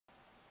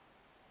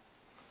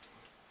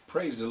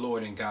Praise the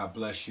Lord and God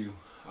bless you.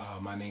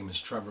 My name is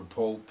Trevor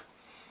Pope.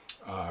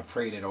 I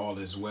pray that all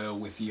is well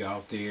with you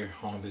out there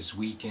on this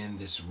weekend,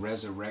 this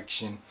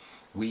resurrection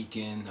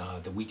weekend,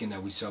 the weekend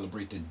that we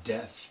celebrate the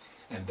death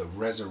and the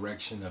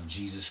resurrection of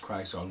Jesus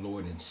Christ, our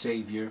Lord and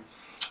Savior.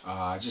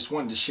 I just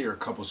wanted to share a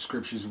couple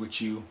scriptures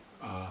with you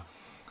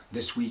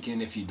this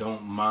weekend, if you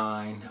don't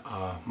mind.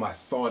 My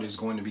thought is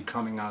going to be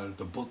coming out of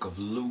the book of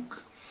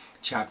Luke,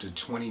 chapter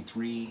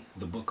 23,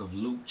 the book of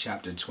Luke,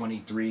 chapter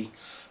 23,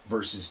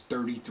 verses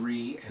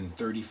 33 and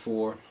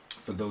 34,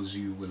 for those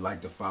of you who would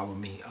like to follow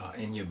me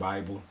in your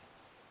Bible.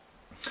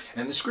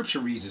 And the scripture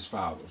reads as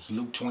follows,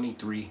 Luke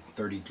 23,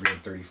 33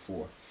 and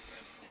 34.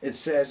 It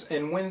says,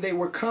 "And when they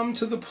were come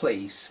to the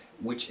place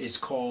which is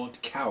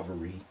called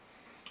Calvary,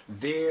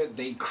 there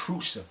they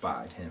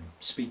crucified him,"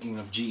 speaking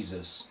of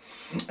Jesus,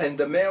 "and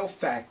the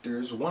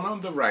malefactors, one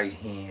on the right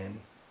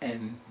hand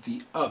and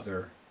the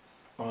other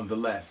on the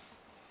left.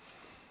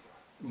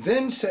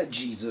 Then said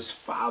Jesus,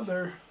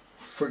 Father,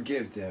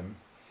 forgive them,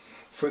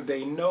 for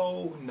they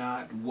know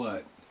not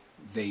what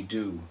they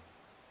do.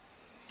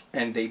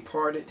 And they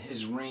parted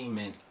his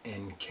raiment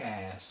and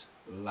cast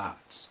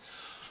lots."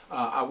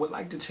 I would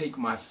like to take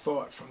my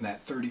thought from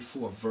that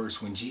 34th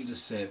verse when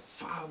Jesus said,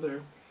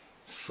 Father,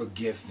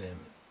 forgive them.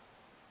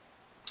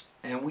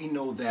 And we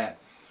know that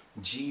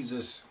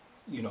Jesus,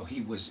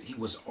 he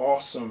was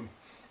awesome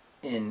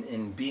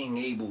in being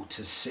able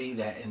to say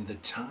that in the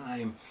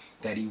time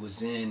that he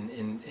was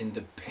in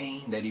the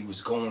pain that he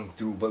was going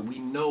through. But we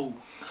know,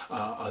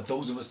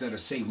 those of us that are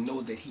saved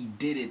know that he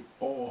did it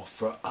all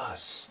for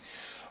us.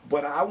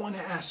 But I want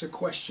to ask a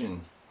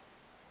question.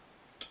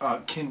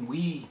 Can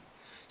we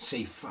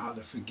say,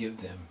 Father,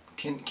 forgive them?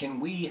 Can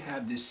we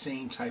have this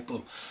same type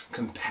of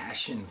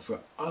compassion for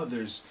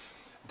others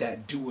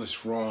that do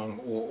us wrong,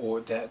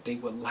 or that they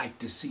would like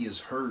to see us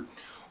hurt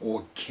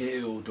or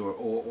killed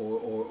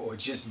or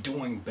just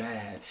doing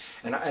bad?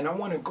 And I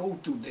want to go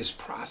through this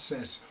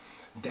process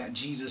that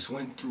Jesus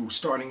went through,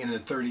 starting in the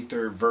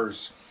 33rd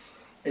verse.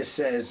 It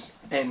says,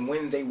 "And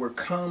when they were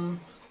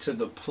come to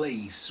the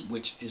place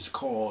which is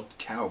called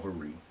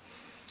Calvary."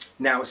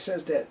 Now it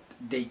says that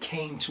they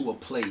came to a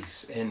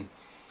place, and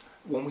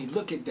when we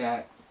look at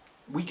that,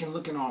 we can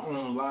look in our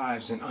own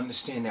lives and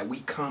understand that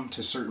we come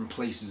to certain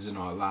places in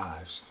our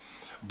lives.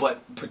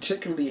 But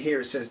particularly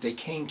here it says they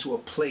came to a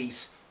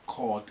place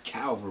called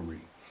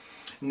Calvary.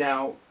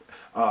 Now,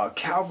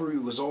 Calvary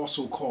was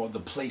also called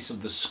the place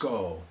of the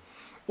skull,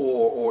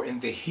 or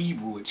in the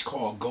Hebrew it's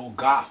called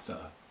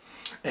Golgotha.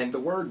 And the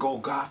word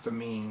Golgotha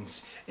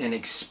means an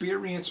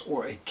experience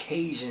or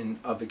occasion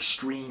of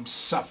extreme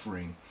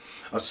suffering,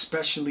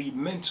 especially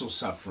mental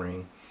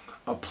suffering,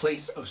 a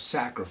place of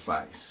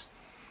sacrifice.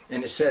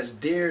 And it says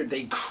there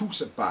they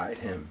crucified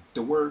him.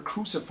 The word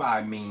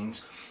crucify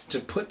means to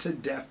put to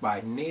death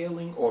by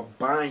nailing or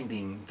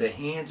binding the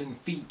hands and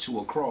feet to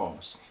a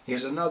cross.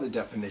 Here's another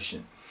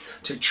definition: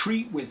 to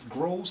treat with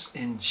gross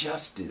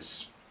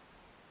injustice,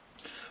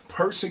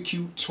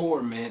 persecute,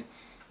 torment,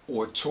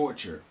 or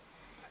torture.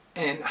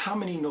 And how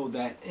many know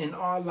that in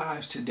our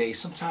lives today,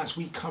 sometimes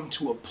we come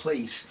to a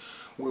place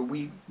where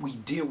we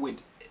deal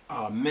with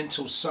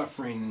mental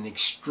suffering and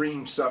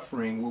extreme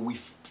suffering, where we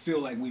feel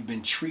like we've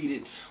been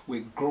treated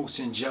with gross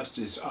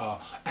injustice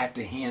at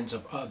the hands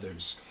of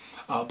others.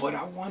 But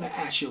I want to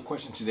ask you a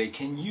question today.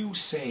 Can you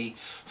say,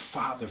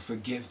 Father,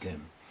 forgive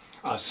them?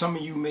 Some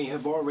of you may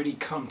have already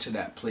come to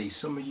that place.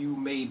 Some of you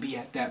may be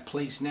at that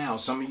place now.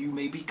 Some of you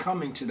may be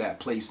coming to that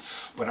place.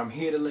 But I'm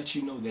here to let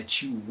you know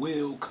that you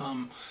will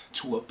come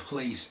to a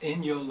place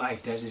in your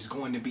life that is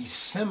going to be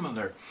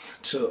similar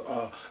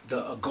to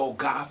the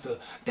Golgotha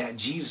that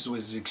Jesus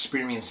was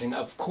experiencing.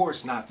 Of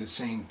course, not the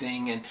same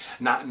thing, and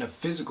not in a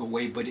physical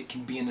way, but it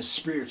can be in a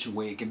spiritual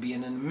way. It can be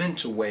in a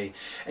mental way.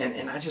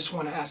 And I just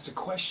want to ask the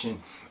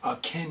question,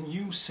 can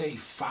you say,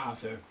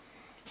 Father,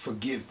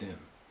 forgive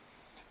them?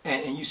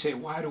 And you say,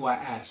 why do I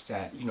ask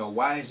that?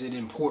 Why is it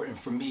important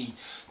for me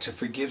to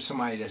forgive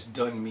somebody that's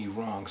done me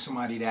wrong?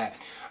 Somebody that,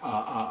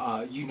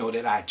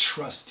 that I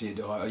trusted,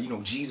 or,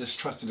 Jesus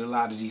trusted a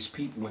lot of these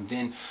people, and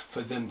then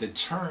for them to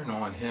turn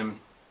on him,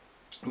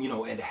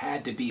 it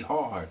had to be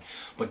hard.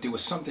 But there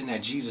was something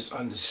that Jesus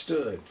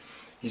understood.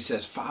 He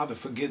says, Father,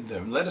 forgive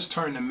them. Let us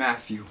turn to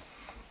Matthew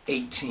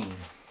 18.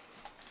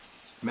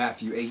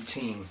 Matthew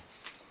 18.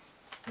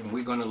 And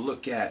we're going to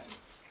look at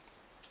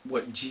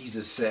what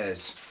Jesus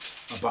says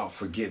about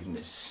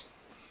forgiveness,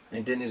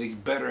 and then it'll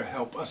better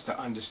help us to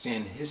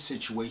understand his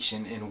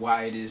situation and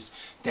why it is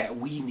that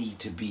we need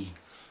to be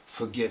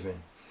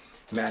forgiven.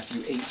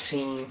 Matthew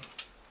 18,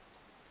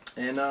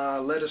 and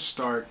let us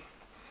start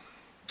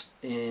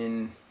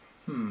in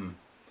the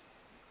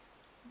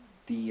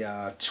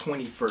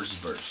 21st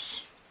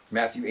verse.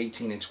 Matthew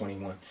 18 and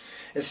 21.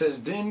 It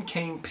says, "Then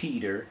came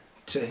Peter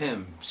to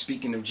him,"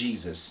 speaking of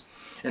Jesus,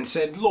 "and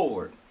said,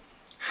 Lord,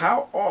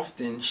 how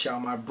often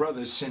shall my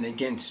brother sin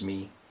against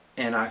me,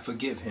 and I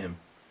forgive him?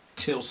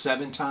 Till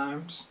 7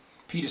 times?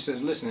 Peter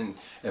says, listen,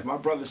 if my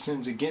brother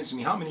sins against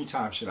me, how many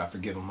times should I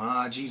forgive him?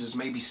 Jesus,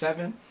 maybe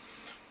 7?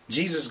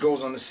 Jesus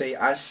goes on to say,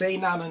 I say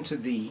not unto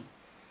thee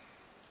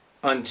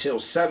until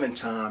 7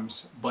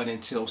 times, but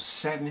until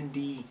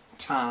 70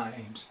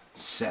 times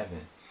 7.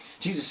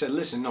 Jesus said,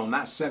 listen, no,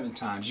 not 7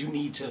 times. You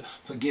need to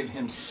forgive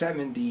him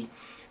 70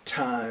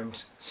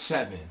 times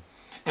 7.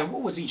 And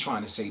what was he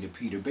trying to say to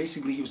Peter?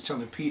 Basically, he was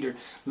telling Peter,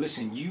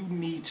 listen, you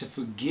need to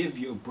forgive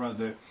your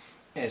brother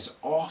as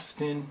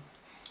often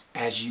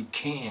as you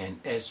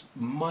can, as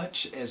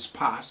much as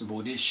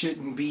possible. There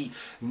shouldn't be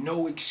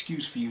no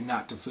excuse for you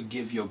not to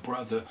forgive your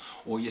brother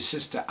or your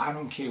sister. I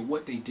don't care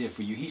what they did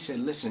for you. He said,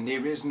 listen,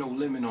 there is no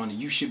limit on it.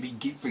 You should be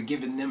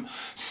forgiving them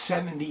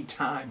 70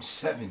 times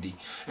 70.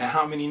 And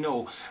how many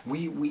know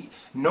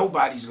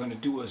nobody's going to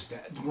do us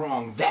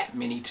wrong that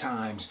many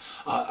times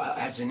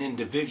as an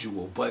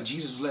individual. But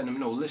Jesus was letting them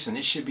know, listen,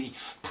 it should be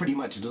pretty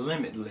much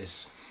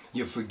limitless,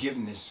 your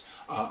forgiveness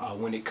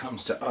when it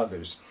comes to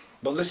others.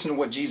 But listen to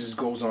what Jesus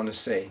goes on to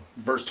say.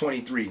 Verse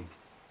 23,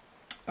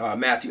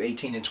 Matthew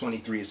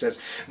 18:23, it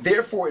says,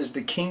 therefore is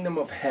the kingdom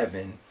of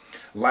heaven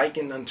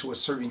likened unto a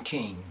certain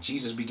king.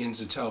 Jesus begins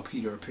to tell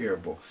Peter a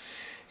parable.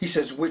 He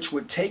says, which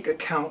would take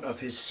account of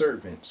his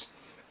servants.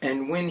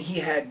 And when he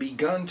had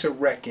begun to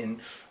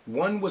reckon,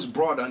 one was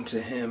brought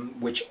unto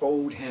him which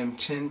owed him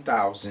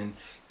 10,000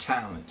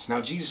 talents. Now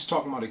Jesus is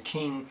talking about a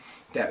king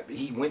that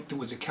he went through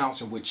his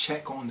accounts and would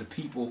check on the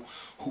people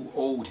who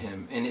owed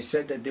him. And it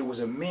said that there was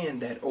a man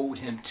that owed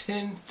him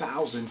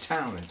 10,000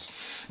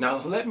 talents. Now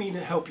let me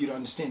help you to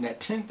understand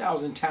that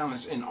 10,000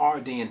 talents in our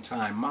day and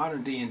time,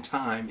 modern day and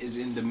time, is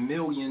in the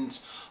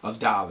millions of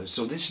dollars.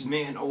 So this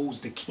man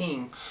owes the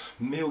king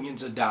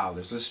millions of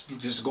dollars. Let's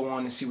just go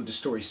on and see what the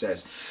story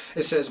says.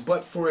 It says,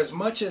 but for as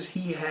much as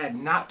he had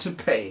not to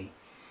pay,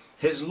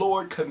 his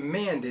Lord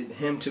commanded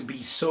him to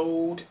be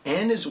sold,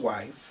 and his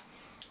wife,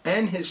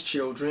 and his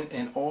children,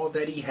 and all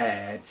that he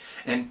had,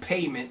 and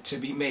payment to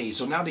be made.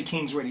 So now the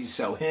king's ready to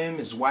sell him,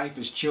 his wife,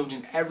 his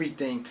children,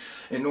 everything,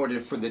 in order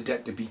for the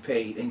debt to be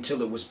paid,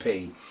 until it was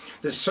paid.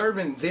 The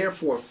servant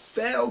therefore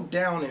fell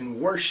down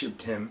and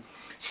worshipped him,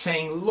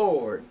 saying,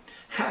 Lord,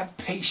 have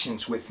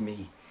patience with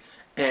me,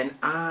 and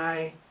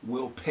I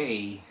will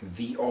pay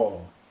thee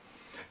all.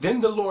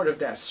 Then the Lord of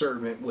that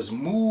servant was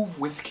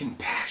moved with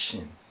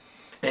compassion,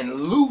 and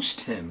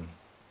loosed him,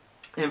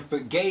 and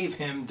forgave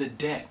him the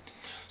debt.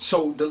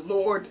 So the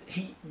Lord,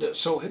 he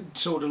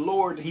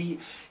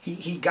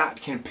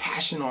got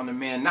compassion on the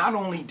man. Not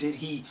only did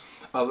he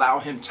allow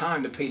him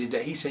time to pay the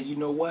debt, he said, you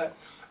know what?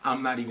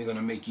 I'm not even going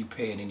to make you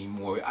pay it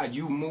anymore.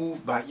 You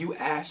moved by you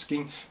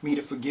asking me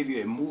to forgive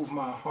you. It moved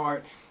my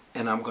heart,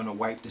 and I'm going to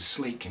wipe the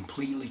slate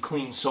completely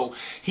clean. So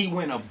he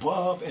went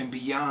above and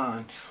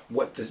beyond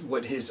what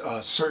his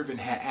servant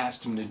had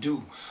asked him to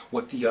do,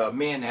 what the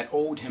man that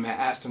owed him had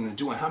asked him to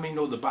do. And how many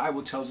know the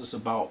Bible tells us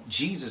about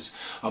Jesus,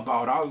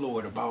 about our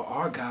Lord, about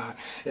our God?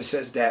 It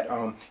says that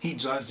he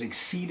does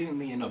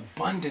exceedingly and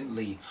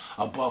abundantly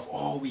above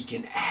all we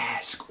can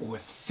ask or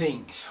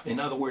think. In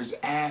other words,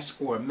 ask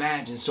or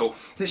imagine. So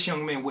this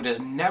young man would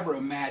have never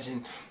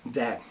imagined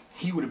that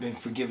he would have been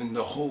forgiven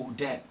the whole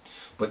debt.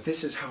 But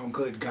this is how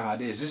good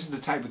God is. This is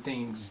the type of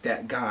things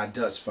that God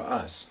does for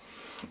us.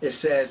 It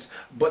says,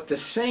 but the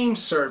same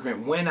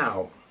servant went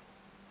out,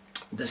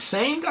 the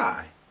same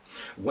guy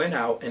went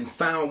out and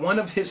found one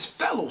of his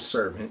fellow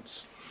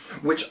servants,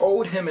 which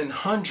owed him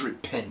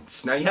 100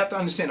 pence. Now you have to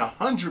understand,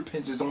 100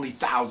 pence is only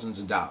thousands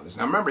of dollars.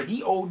 Now remember,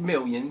 he owed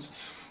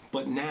millions,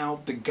 but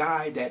now the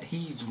guy that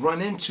he's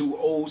run into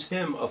owes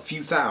him a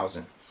few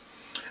thousand.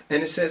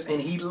 And it says,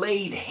 and he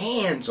laid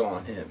hands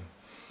on him.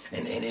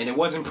 And it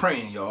wasn't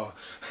praying, y'all.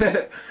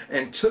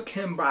 And took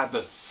him by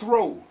the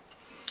throat,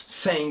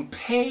 saying,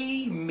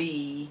 pay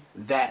me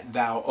that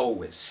thou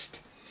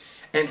owest.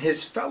 And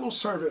his fellow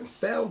servant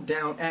fell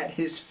down at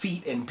his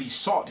feet and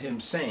besought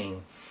him,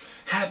 saying,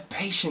 have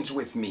patience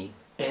with me,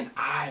 and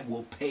I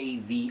will pay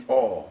thee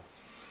all.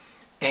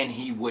 And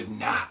he would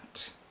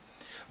not,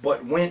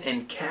 but went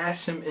and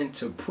cast him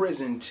into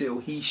prison till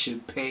he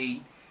should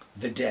pay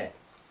the debt.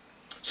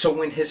 So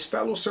when his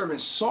fellow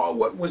servants saw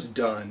what was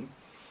done,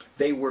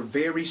 they were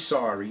very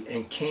sorry,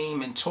 and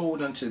came and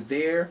told unto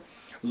their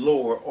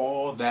Lord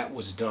all that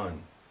was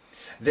done.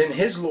 Then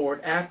his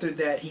Lord, after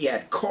that he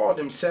had called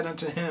him, said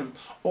unto him,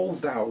 O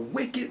thou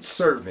wicked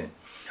servant,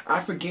 I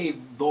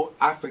forgave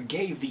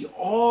thee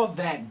all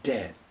that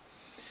debt,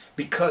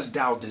 because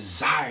thou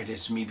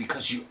desiredest me,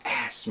 because you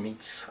asked me.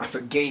 I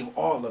forgave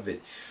all of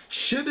it.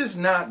 Shouldest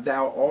not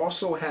thou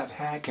also have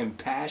had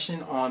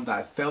compassion on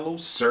thy fellow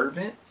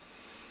servant,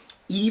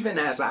 even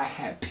as I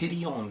had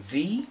pity on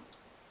thee?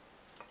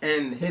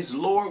 And his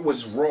Lord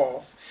was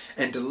wroth,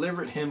 and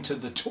delivered him to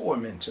the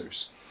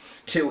tormentors,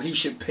 till he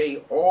should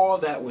pay all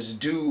that was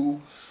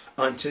due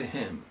unto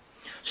him.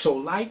 So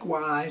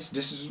likewise,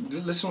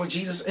 listen what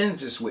Jesus ends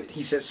this with.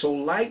 He says, so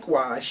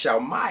likewise shall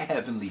my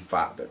heavenly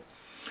Father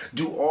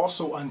do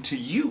also unto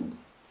you,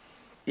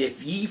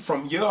 if ye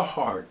from your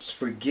hearts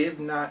forgive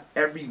not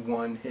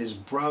everyone his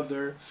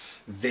brother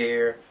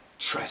their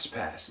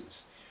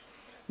trespasses.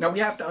 Now we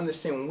have to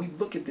understand, when we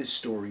look at this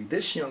story,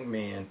 this young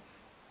man,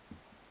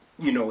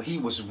 you know, he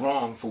was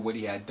wrong for what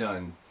he had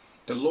done.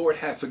 The Lord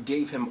had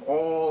forgave him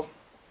all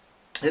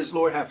His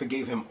Lord had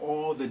forgave him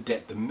all the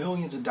debt, the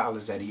millions of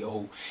dollars that he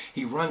owed.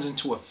 He runs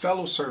into a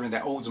fellow servant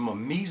that owes him a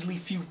measly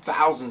few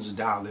thousands of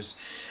dollars,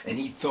 and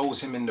he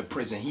throws him into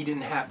prison. He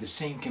didn't have the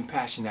same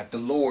compassion that the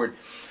Lord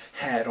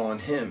had on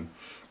him.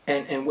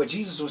 And what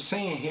Jesus was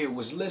saying here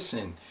was,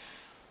 listen,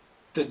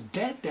 the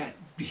debt that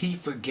he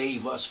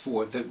forgave us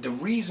for, the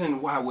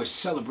reason why we're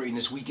celebrating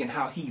this weekend,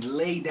 how he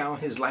laid down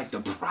his life, the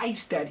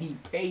price that he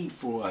paid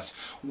for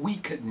us, we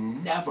could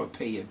never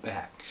pay it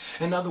back.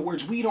 In other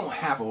words, we don't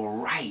have a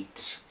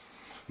right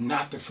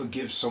not to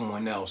forgive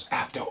someone else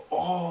after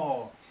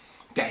all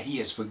that he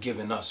has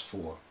forgiven us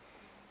for.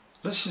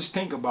 Let's just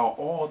think about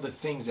all the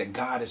things that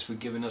God has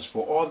forgiven us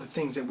for, all the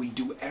things that we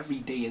do every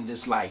day in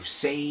this life,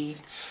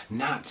 saved,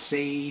 not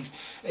saved.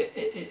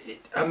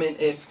 I mean,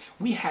 if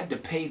we had to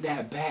pay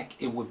that back,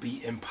 it would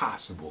be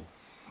impossible.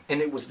 And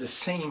it was the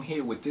same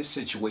here with this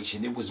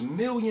situation. It was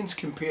millions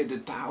compared to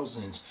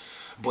thousands,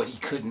 but he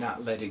could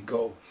not let it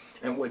go.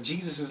 And what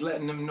Jesus is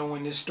letting them know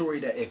in this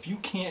story, that if you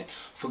can't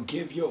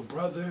forgive your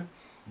brother,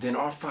 then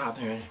our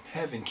Father in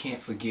heaven can't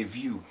forgive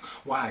you.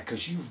 Why?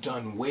 Because you've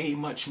done way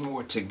much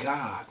more to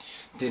God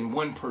than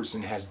one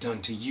person has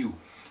done to you.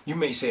 You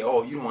may say,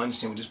 oh, you don't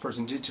understand what this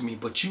person did to me,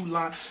 but you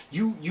lie.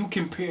 You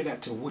compare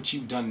that to what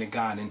you've done to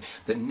God and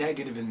the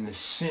negative and the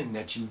sin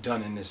that you've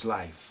done in this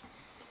life.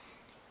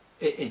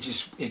 It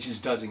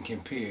just doesn't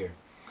compare.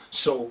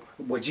 So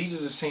what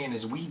Jesus is saying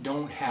is, we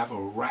don't have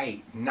a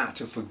right not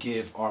to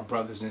forgive our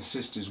brothers and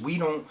sisters. We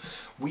don't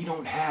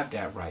have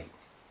that right.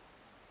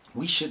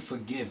 We should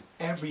forgive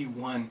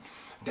everyone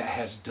that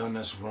has done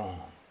us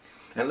wrong.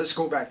 And let's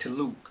go back to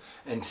Luke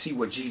and see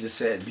what Jesus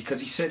said,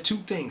 because he said two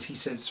things. He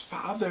says,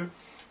 Father,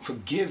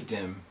 forgive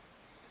them.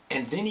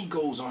 And then he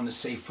goes on to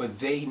say, for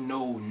they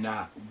know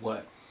not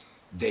what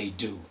they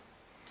do.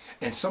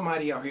 And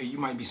somebody out here, you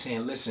might be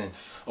saying, listen,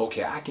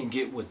 okay, I can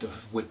get with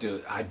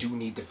the I do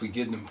need to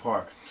forgive them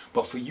part.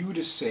 But for you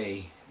to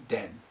say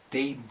that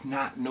they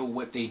not know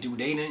what they do,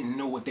 they didn't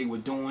know what they were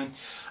doing,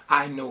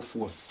 I know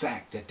for a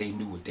fact that they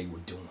knew what they were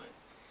doing.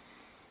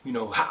 You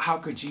know, how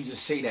could Jesus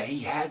say that? He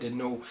had to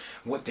know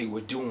what they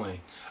were doing.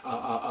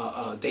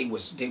 They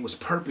was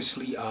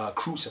purposely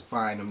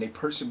crucifying them. They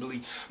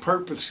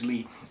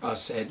purposely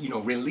said, you know,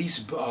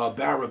 release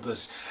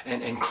Barabbas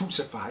and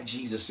crucify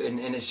Jesus. And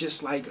it's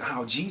just like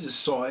how Jesus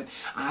saw it.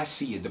 I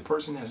see it. The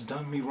person that's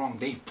done me wrong,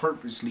 they've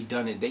purposely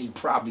done it. They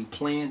probably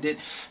planned it.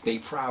 They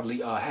probably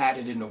had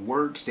it in the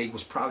works. They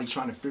was probably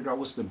trying to figure out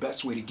what's the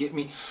best way to get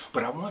me.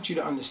 But I want you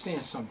to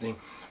understand something.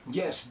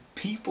 Yes,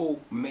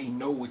 people may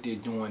know what they're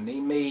doing.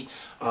 They may,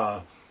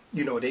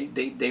 you know,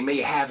 they may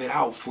have it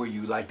out for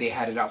you like they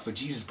had it out for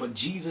Jesus. But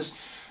Jesus,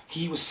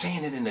 he was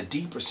saying it in a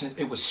deeper sense.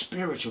 It was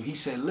spiritual. He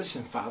said,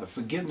 listen, Father,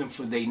 forgive them,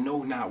 for they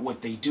know not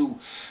what they do.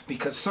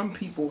 Because some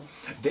people,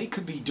 they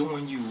could be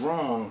doing you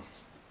wrong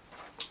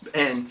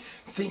and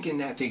thinking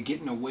that they're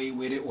getting away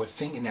with it, or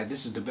thinking that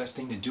this is the best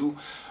thing to do,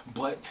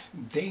 but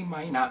they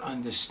might not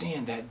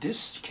understand that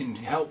this can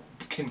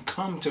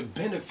come to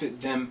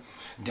benefit them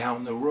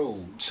down the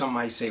road. Some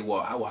might say,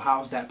 well,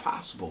 how's that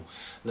possible?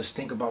 Let's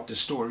think about the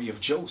story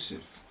of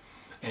Joseph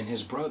and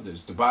his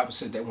brothers. The Bible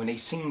said that when they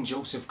seen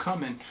Joseph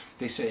coming,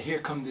 they said, here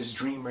come this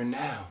dreamer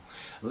now.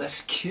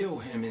 Let's kill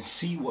him and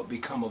see what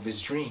become of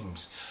his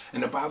dreams.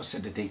 And the Bible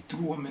said that they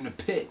threw him in a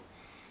pit.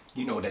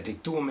 You know, that they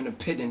threw him in a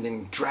pit and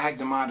then dragged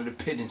him out of the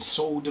pit and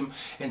sold him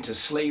into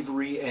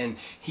slavery. And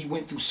he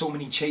went through so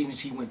many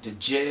changes. He went to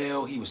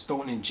jail. He was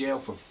thrown in jail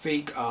for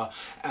fake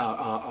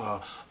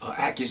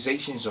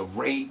accusations of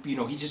rape. You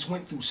know, he just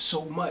went through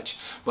so much.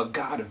 But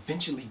God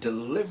eventually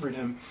delivered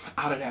him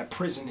out of that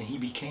prison, and he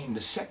became the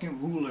second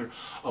ruler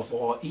of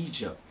all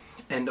Egypt.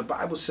 And the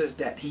Bible says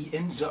that he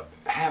ends up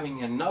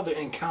having another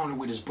encounter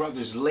with his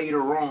brothers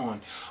later on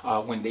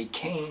when they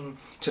came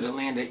to the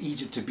land of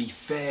Egypt to be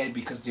fed,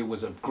 because there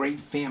was a great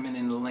famine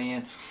in the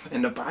land.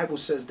 And the Bible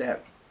says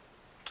that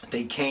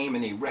they came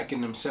and they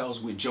reckoned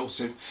themselves with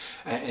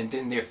Joseph, and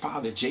then their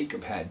father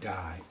Jacob had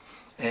died.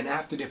 And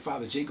after their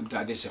father Jacob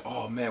died, they said,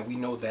 oh man, we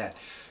know that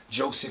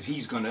Joseph,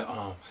 he's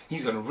gonna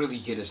really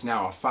get us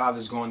now. Our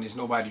father's gone, there's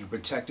nobody to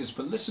protect us.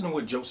 But listen to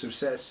what Joseph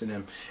says to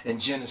them in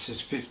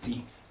Genesis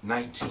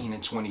 50:19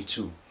 and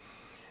 22.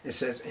 It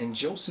says, and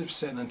Joseph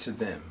said unto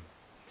them,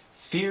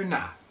 fear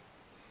not,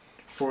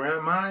 for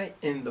am I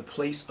in the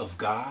place of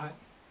God?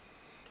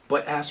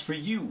 But as for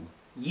you,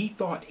 ye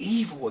thought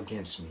evil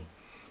against me,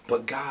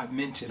 but God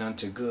meant it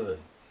unto good,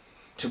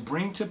 to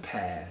bring to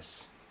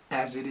pass,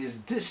 as it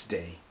is this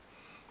day,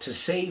 to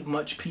save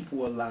much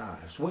people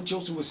alive. What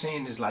Joseph was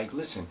saying is like,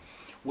 listen,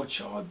 what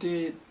y'all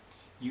did,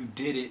 you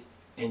did it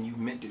and you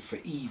meant it for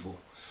evil,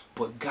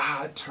 but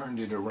God turned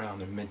it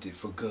around and meant it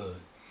for good.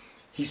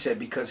 He said,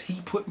 because he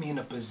put me in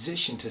a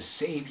position to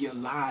save your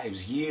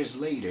lives years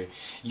later.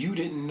 You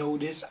didn't know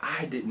this,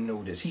 I didn't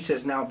know this. He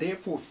says, now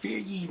therefore fear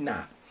ye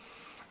not.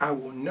 I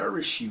will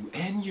nourish you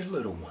and your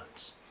little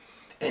ones.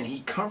 And he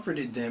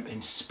comforted them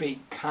and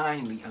spake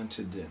kindly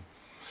unto them.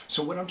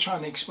 So what I'm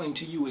trying to explain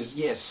to you is,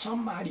 yes,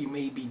 somebody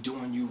may be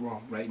doing you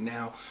wrong right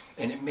now,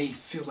 and it may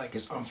feel like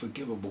it's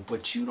unforgivable,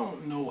 but you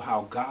don't know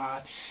how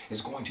God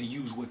is going to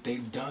use what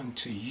they've done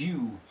to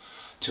you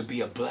to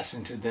be a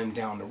blessing to them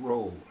down the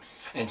road.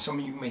 And some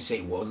of you may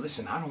say, well,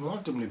 listen, I don't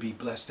want them to be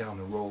blessed down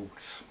the road.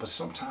 But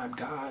sometimes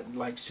God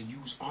likes to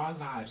use our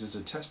lives as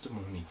a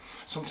testimony.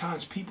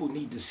 Sometimes people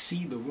need to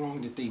see the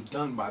wrong that they've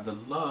done by the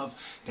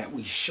love that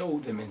we show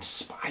them in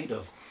spite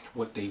of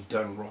what they've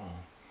done wrong.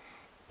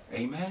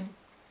 Amen?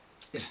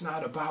 It's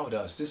not about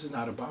us. This is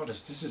not about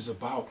us. This is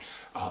about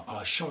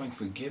showing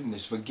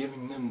forgiveness,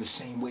 forgiving them the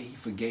same way he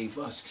forgave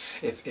us.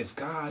 If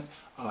God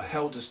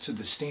held us to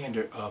the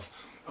standard of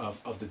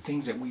the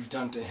things that we've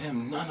done to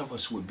him, none of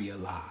us would be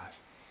alive.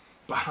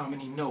 But how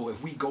many know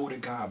if we go to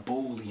God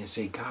boldly and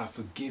say, God,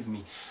 forgive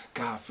me,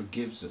 God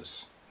forgives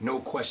us. No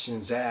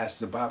questions asked.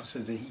 The Bible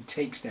says that he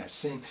takes that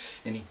sin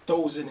and he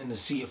throws it in the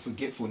sea of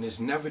forgetfulness,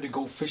 never to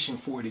go fishing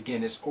for it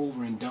again. It's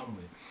over and done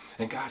with.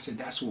 And God said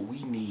that's what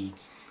we need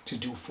to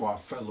do for our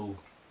fellow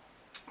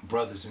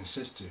brothers and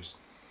sisters.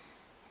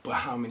 But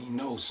how many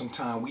know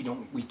sometimes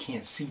we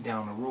can't see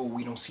down the road.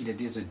 We don't see that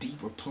there's a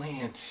deeper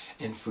plan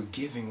in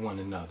forgiving one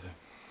another.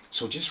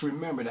 So just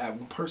remember that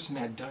one person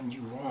that done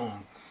you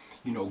wrong,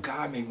 you know,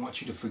 God may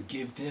want you to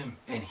forgive them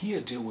and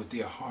he'll deal with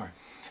their heart.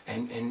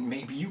 And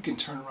maybe you can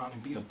turn around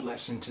and be a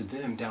blessing to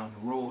them down the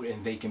road,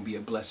 and they can be a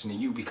blessing to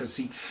you. Because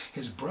see,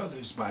 his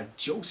brothers, by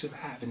Joseph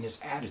having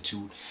this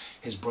attitude,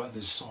 his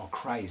brothers saw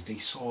Christ. They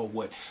saw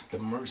what the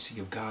mercy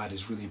of God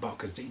is really about,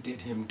 because they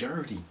did him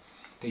dirty.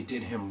 They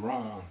did him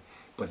wrong.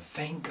 But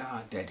thank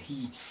God that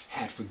he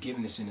had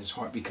forgiveness in his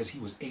heart, because he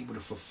was able to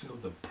fulfill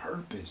the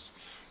purpose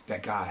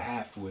that God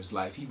had for his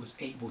life. He was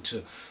able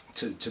to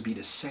be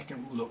the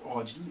second ruler of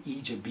all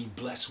Egypt, be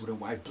blessed with a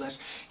wife,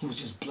 blessed. He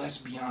was just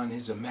blessed beyond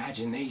his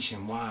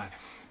imagination. Why?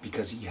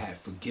 Because he had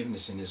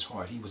forgiveness in his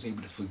heart. He was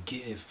able to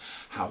forgive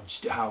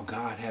how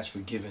God has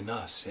forgiven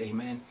us.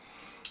 Amen.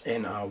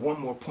 And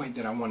one more point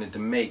that I wanted to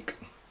make.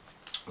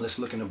 Let's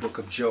look in the book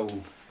of Job,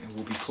 and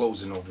we'll be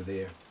closing over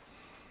there.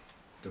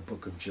 The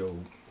book of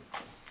Job.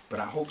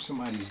 But I hope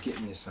somebody's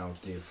getting this out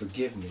there.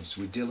 Forgiveness.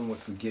 We're dealing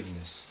with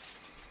forgiveness.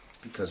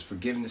 Because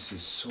forgiveness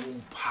is so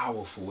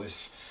powerful.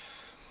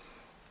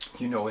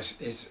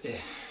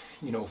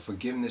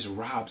 Forgiveness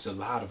robs a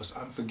lot of us.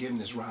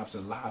 Unforgiveness robs a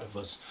lot of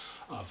us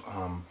of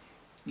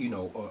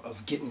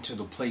getting to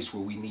the place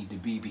where we need to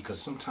be.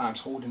 Because sometimes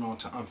holding on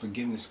to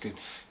unforgiveness could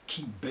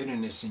keep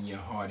bitterness in your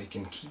heart. It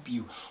can keep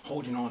you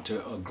holding on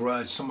to a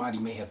grudge. Somebody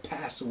may have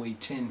passed away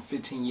 10,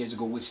 15 years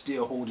ago. We're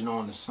still holding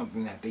on to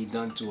something that they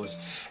done to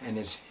us, and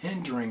it's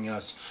hindering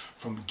us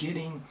from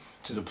getting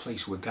to the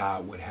place where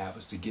God would have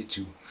us to get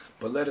to.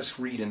 But let us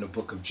read in the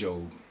book of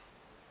Job.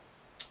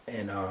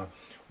 And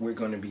we're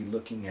going to be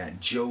looking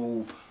at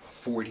Job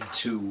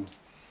 42.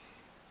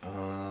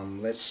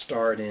 Let's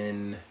start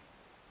in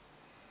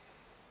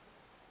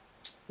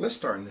the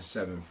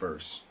 7th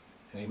verse.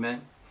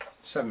 Amen.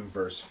 7th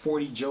verse.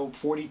 Job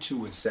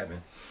 42 and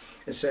 7.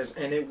 It says,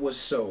 And it was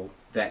so,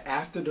 that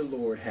after the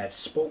Lord had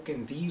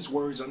spoken these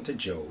words unto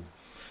Job,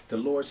 the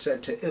Lord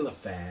said to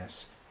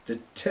Eliphaz the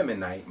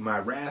Temanite, My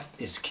wrath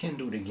is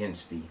kindled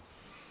against thee,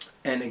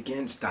 and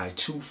against thy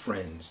two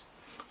friends.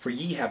 For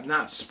ye have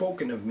not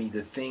spoken of me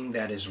the thing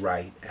that is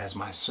right, as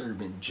my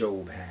servant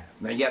Job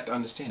hath. Now you have to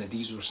understand that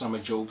these were some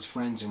of Job's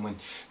friends, and when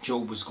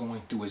Job was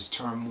going through his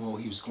turmoil,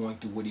 he was going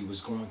through what he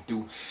was going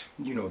through,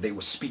 they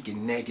were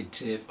speaking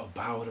negative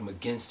about him,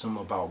 against him,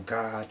 about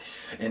God.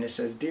 And it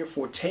says,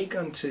 Therefore take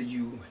unto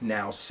you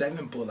now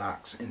 7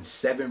 bullocks and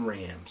 7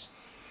 rams.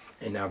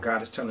 And now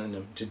God is telling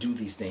them to do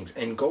these things.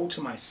 And go to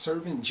my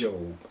servant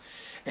Job,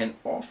 and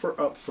offer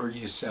up for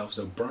yourselves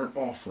a burnt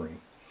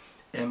offering.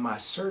 And my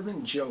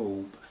servant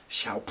Job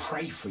shall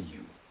pray for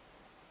you.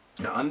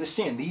 Now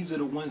understand, these are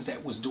the ones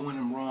that was doing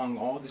him wrong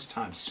all this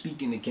time,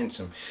 speaking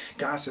against him.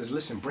 God says,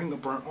 listen, bring a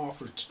burnt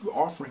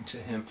offering to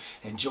him,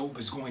 and Job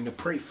is going to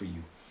pray for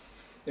you.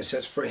 It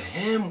says, for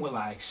him will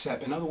I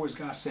accept. In other words,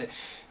 God said,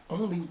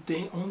 only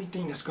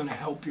thing that's going to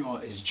help y'all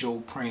is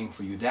Job praying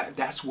for you.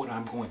 That's what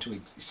I'm going to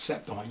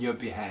accept on your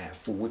behalf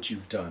for what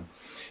you've done.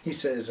 He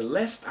says,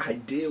 lest I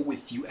deal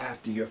with you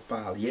after your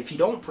folly. If he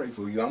don't pray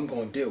for you, I'm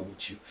going to deal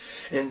with you.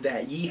 And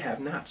that ye have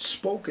not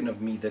spoken of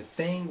me the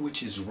thing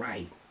which is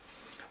right,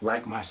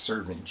 like my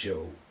servant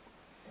Job.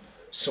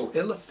 So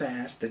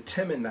Eliphaz the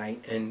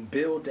Temanite, and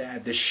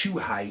Bildad the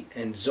Shuhite,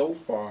 and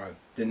Zophar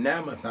the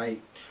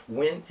Naamathite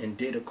went and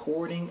did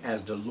according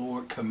as the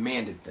Lord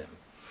commanded them.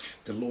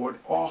 The Lord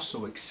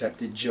also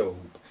accepted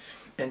Job.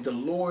 And the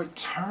Lord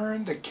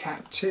turned the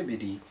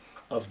captivity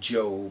of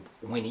Job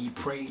when he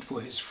prayed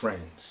for his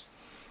friends.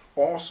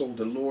 Also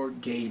the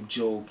Lord gave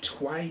Job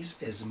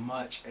twice as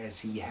much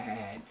as he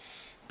had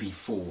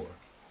before.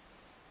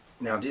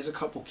 Now there's a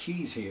couple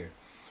keys here.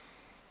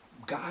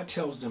 God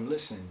tells them,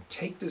 listen,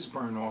 take this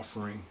burnt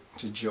offering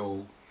to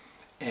Job,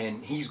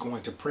 and he's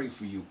going to pray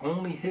for you.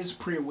 Only his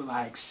prayer will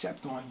I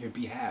accept on your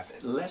behalf,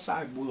 unless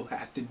I will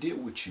have to deal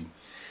with you.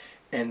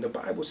 And the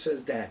Bible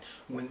says that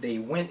when they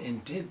went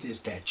and did this,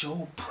 that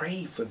Job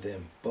prayed for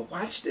them. But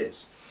watch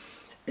this.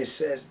 it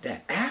says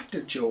that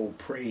after Job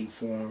prayed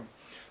for him,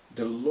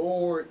 the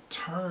Lord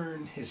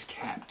turned his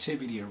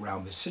captivity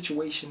around. The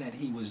situation that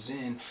he was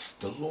in,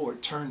 the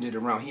Lord turned it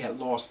around. He had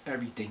lost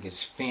everything,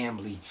 his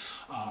family,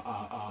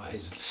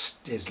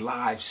 his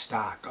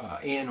livestock,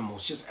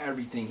 animals, just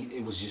everything.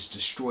 It was just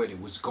destroyed.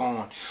 It was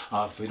gone.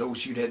 For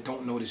those of you that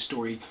don't know the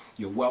story,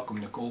 you're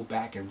welcome to go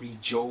back and read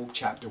Job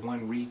chapter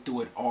 1. Read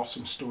through it.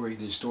 Awesome story,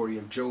 the story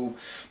of Job.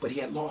 But he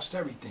had lost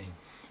everything.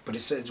 But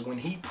it says when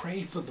he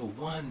prayed for the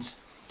ones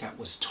that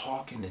was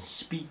talking and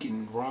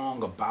speaking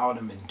wrong about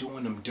him and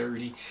doing him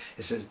dirty,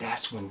 it says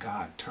that's when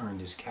God turned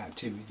his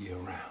captivity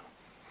around.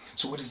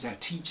 So what does that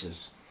teach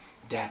us?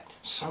 That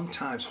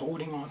sometimes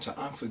holding on to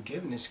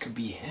unforgiveness could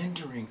be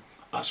hindering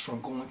us from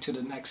going to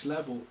the next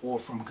level, or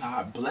from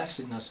God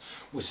blessing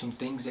us with some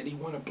things that he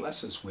want to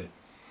bless us with.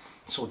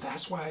 So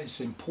that's why it's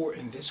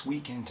important this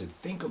weekend to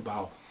think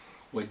about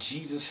what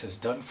Jesus has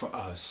done for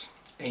us.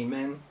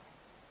 Amen.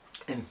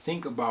 And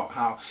think about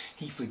how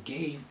he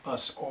forgave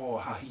us all,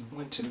 how he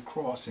went to the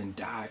cross and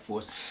died for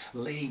us,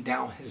 laid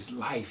down his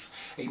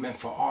life, amen,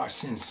 for our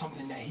sins,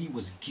 something that he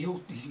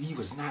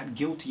was not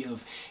guilty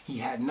of. He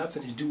had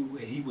nothing to do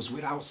with it. He was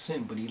without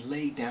sin, but he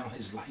laid down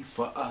his life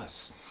for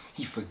us.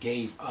 He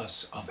forgave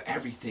us of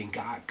everything.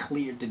 God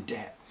cleared the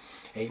debt.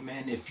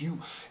 Amen. If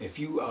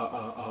you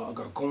are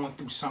going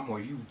through something, or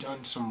you've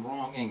done some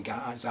wrong in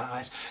God's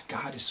eyes,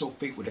 God is so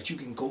faithful that you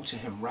can go to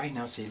him right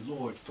now and say,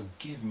 Lord,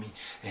 forgive me,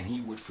 and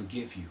he would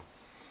forgive you.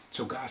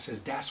 So God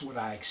says, that's what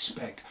I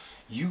expect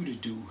you to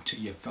do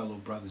to your fellow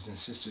brothers and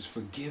sisters.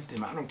 Forgive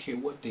them. I don't care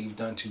what they've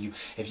done to you.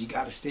 If you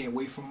got to stay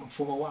away from them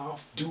for a while,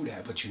 do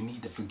that. But you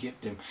need to forgive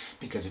them,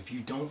 because if you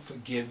don't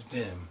forgive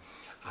them,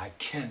 I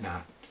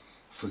cannot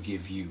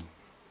forgive you.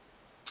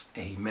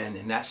 Amen.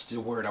 And that's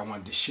the word I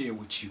wanted to share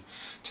with you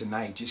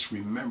tonight. Just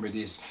remember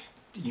this.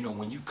 You know,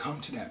 when you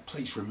come to that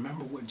place,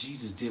 remember what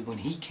Jesus did when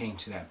he came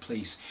to that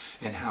place,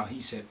 and how he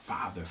said,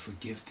 Father,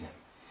 forgive them,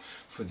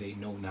 for they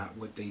know not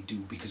what they do.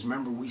 Because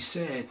remember, we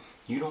said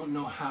you don't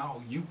know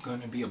how you're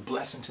going to be a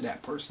blessing to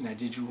that person that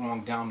did you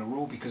wrong down the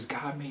road, because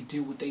God may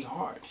deal with their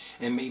heart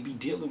and may be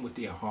dealing with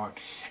their heart.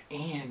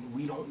 And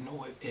we don't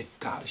know if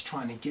God is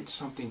trying to get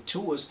something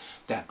to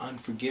us that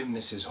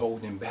unforgiveness is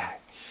holding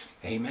back.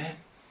 Amen.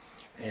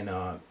 And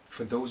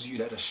for those of you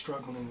that are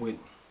struggling with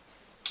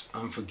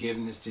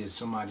unforgiveness, there's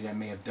somebody that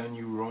may have done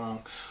you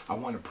wrong, I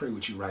want to pray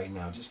with you right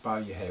now. Just bow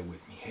your head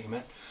with me.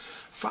 Amen.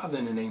 Father,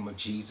 in the name of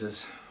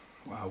Jesus,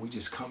 we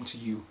just come to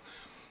you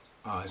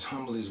as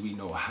humble as we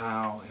know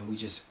how, and we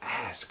just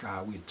ask,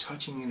 God, we're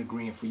touching and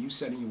agreeing, for you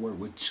said in your word,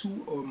 with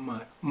two or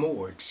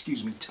more,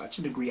 touch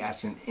and agree,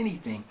 asking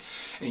anything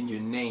in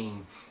your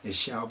name, it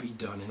shall be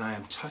done. And I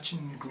am touching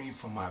and agreeing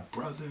for my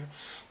brother,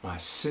 my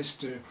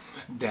sister,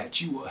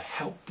 that you will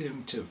help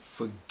them to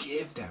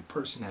forgive that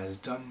person that has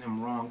done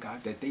them wrong,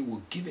 God, that they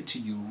will give it to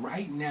you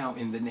right now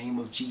in the name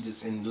of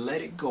Jesus, and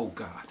let it go,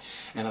 God,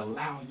 and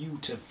allow you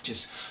to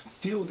just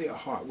fill their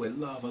heart with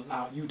love,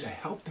 allow you to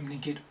help them to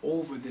get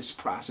over this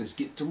process,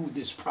 get through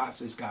this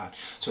process, God,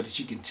 so that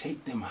you can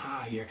take them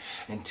higher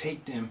and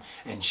take them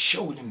and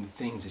show them the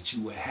things that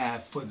you would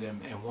have for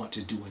them and want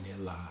to do in their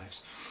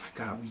lives.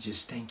 God, we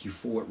just thank you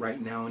for it right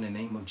now in the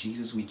name of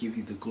Jesus. We give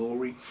you the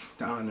glory,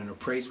 the honor, and the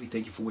praise. We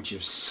thank you for what your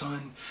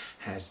son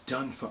has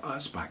done for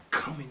us by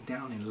coming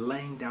down and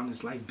laying down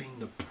his life, being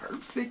the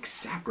perfect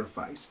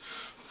sacrifice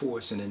for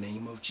us in the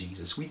name of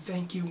Jesus. We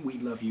thank you. We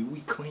love you.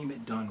 We claim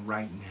it done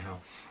right now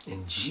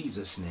in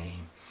Jesus'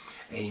 name.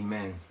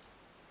 Amen.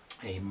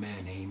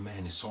 Amen.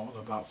 Amen. It's all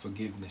about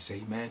forgiveness.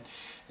 Amen.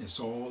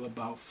 It's all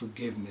about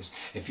forgiveness.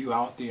 If you're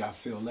out there, I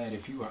feel that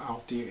if you are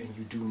out there and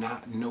you do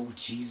not know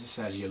Jesus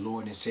as your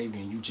Lord and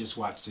Savior, and you just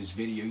watched this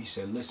video, you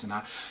said, listen,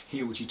 I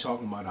hear what you're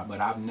talking about,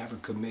 but I've never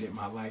committed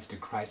my life to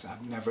Christ.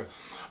 I've never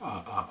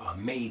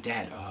made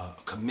that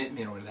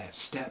commitment or that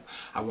step.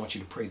 I want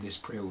you to pray this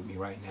prayer with me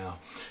right now.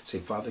 Say,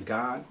 Father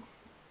God,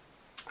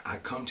 I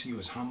come to you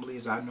as humbly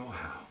as I know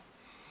how.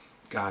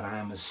 God, I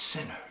am a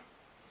sinner.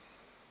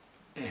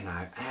 And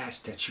I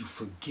ask that you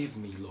forgive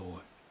me,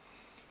 Lord.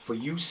 For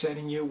you said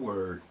in your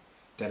word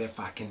that if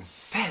I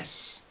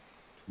confess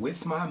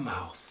with my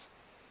mouth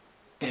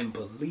and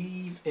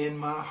believe in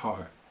my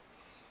heart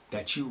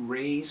that you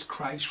raised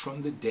Christ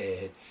from the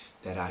dead,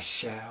 that I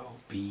shall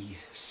be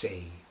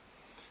saved.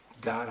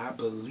 God, I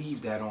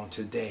believe that on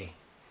today.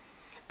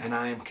 And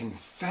I am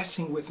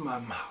confessing with my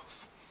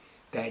mouth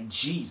that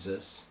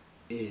Jesus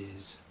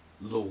is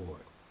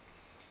Lord.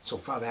 So,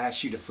 Father, I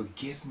ask you to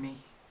forgive me.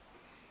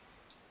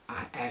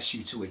 I ask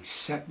you to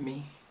accept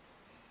me.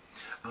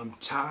 I'm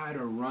tired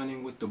of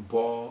running with the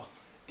ball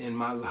in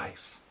my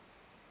life.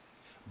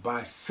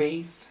 By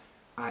faith,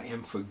 I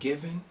am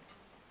forgiven.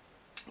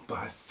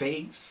 By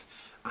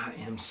faith, I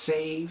am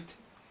saved.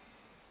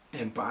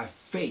 And by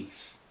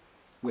faith,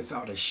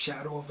 without a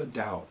shadow of a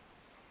doubt,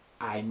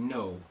 I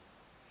know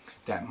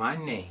that my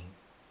name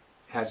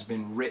has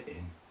been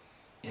written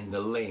in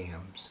the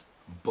Lamb's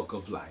book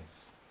of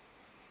life.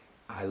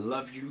 I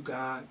love you,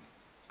 God.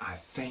 I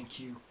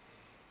thank you.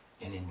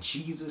 And in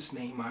Jesus'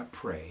 name I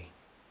pray,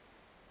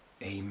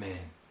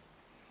 amen.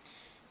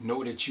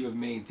 Know that you have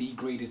made the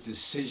greatest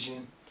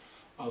decision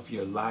of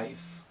your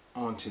life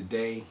on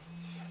today,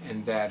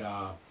 and that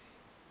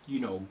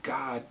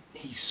God,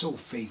 he's so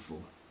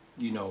faithful.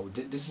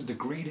 This is the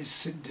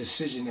greatest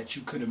decision that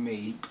you could have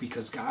made,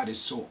 because God is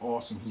so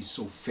awesome. He's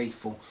so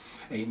faithful.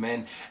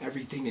 Amen.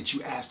 Everything that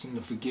you asked him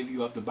to forgive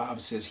you of, the Bible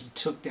says he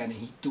took that and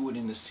he threw it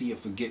in the sea of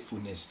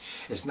forgetfulness.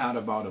 It's not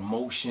about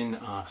emotion.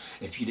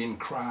 If you didn't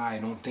cry, I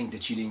don't think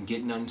that you didn't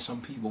get nothing.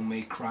 Some people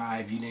may cry.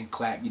 If you didn't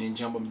clap, you didn't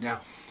jump up and down.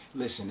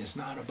 Listen, it's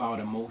not about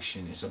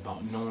emotion. It's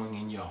about knowing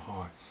in your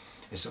heart.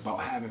 It's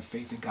about having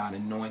faith in God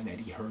and knowing that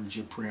he heard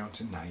your prayer on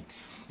tonight.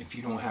 If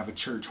you don't have a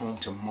church home,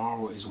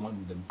 tomorrow is one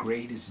of the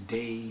greatest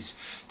days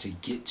to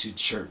get to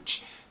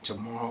church.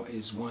 Tomorrow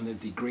is one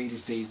of the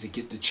greatest days to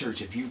get to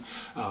church. If you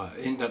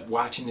end up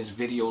watching this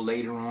video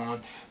later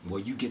on, well,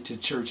 you get to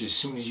church as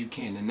soon as you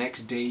can. The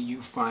next day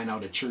you find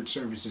out a church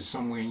service is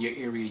somewhere in your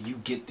area, you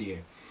get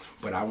there.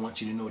 But I want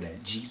you to know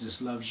that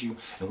Jesus loves you.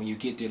 And when you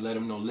get there, let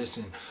him know,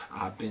 listen,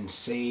 I've been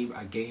saved.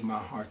 I gave my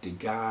heart to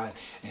God,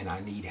 and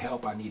I need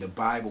help. I need a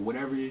Bible.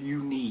 Whatever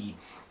you need,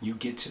 you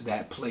get to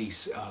that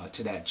place,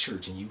 to that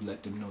church, and you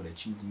let them know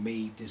that you've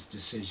made this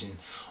decision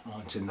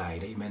on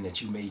tonight. Amen.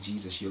 That you made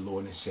Jesus your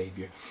Lord and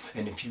Savior.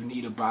 And if you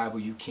need a Bible,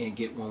 you can't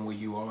get one where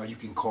you are, you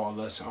can call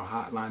us. Our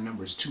hotline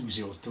number is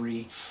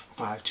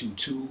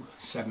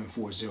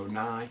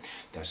 203-522-7409.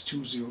 That's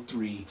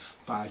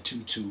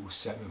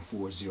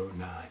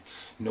 203-522-7409.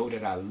 Know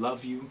that I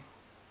love you.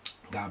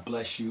 God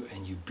bless you,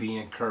 and you be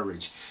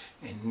encouraged.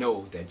 And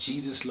know that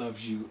Jesus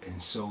loves you, and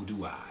so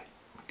do I.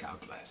 God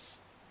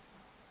bless.